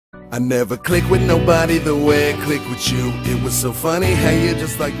I never click with nobody the way I click with you. It was so funny how you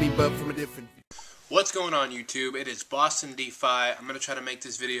just like me but from a different view. What's going on YouTube? It is BostonDFi. I'm going to try to make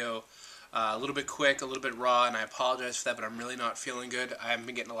this video a little bit quick, a little bit raw, and I apologize for that, but I'm really not feeling good. I haven't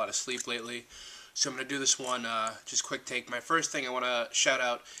been getting a lot of sleep lately, so I'm going to do this one, just quick take. My first thing, I want to shout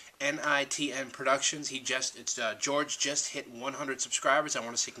out NITN Productions. George just hit 100 subscribers. I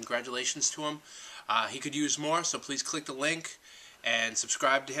want to say congratulations to him. He could use more, so please click the link and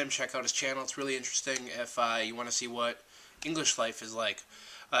subscribe to him. Check out his channel. It's really interesting if you want to see what English life is like.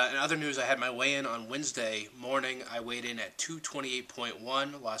 In other news, I had my weigh-in on Wednesday morning. I weighed in at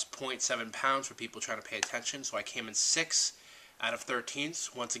 228.1, lost 0.7 pounds for people trying to pay attention, so I came in 6 out of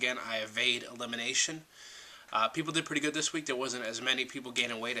 13th. Once again, I evade elimination. People did pretty good this week. There wasn't as many people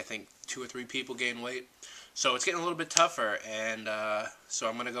gaining weight. I think 2 or 3 people gained weight. So it's getting a little bit tougher, and so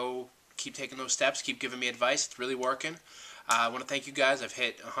I'm going to go keep taking those steps, keep giving me advice. It's really working. I want to thank you guys. I've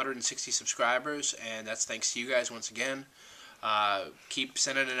hit 160 subscribers, and that's thanks to you guys once again. Keep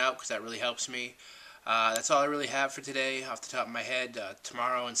sending it out because that really helps me. That's all I really have for today off the top of my head.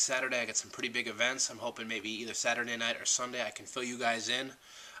 Tomorrow and Saturday I got some pretty big events. I'm hoping maybe either Saturday night or Sunday I can fill you guys in.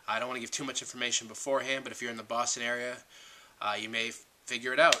 I don't want to give too much information beforehand, but if you're in the Boston area, you may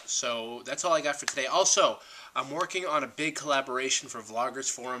figure it out. So that's all I got for today. Also, I'm working on a big collaboration for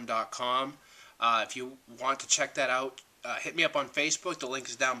vloggersforum.com. If you want to check that out, hit me up on Facebook. The link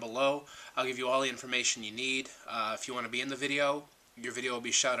is down below. I'll give you all the information you need. If you want to be in the video, your video will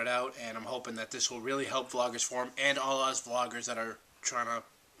be shouted out, and I'm hoping that this will really help Vloggers Forum and all us vloggers that are trying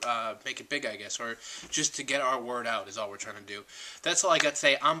to make it big, I guess, or just to get our word out is all we're trying to do. That's all I got to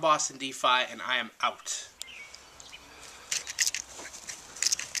say. I'm BostonDFi, and I am out.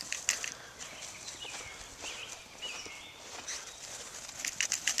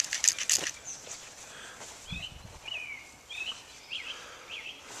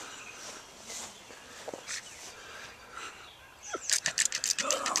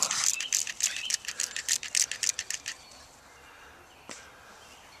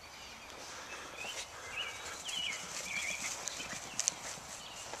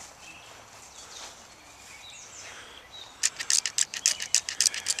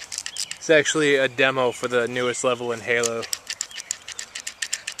 It's actually a demo for the newest level in Halo.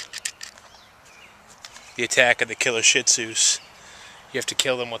 The attack of the killer Shih Tzus. You have to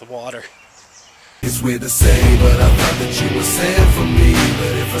kill them with water. It's weird to say, but I thought that you were sent for me.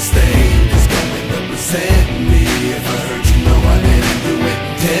 But if I stay, it's gonna represent me. If I hurt you, know I didn't do it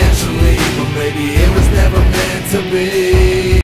intentionally. But maybe it was never meant to be.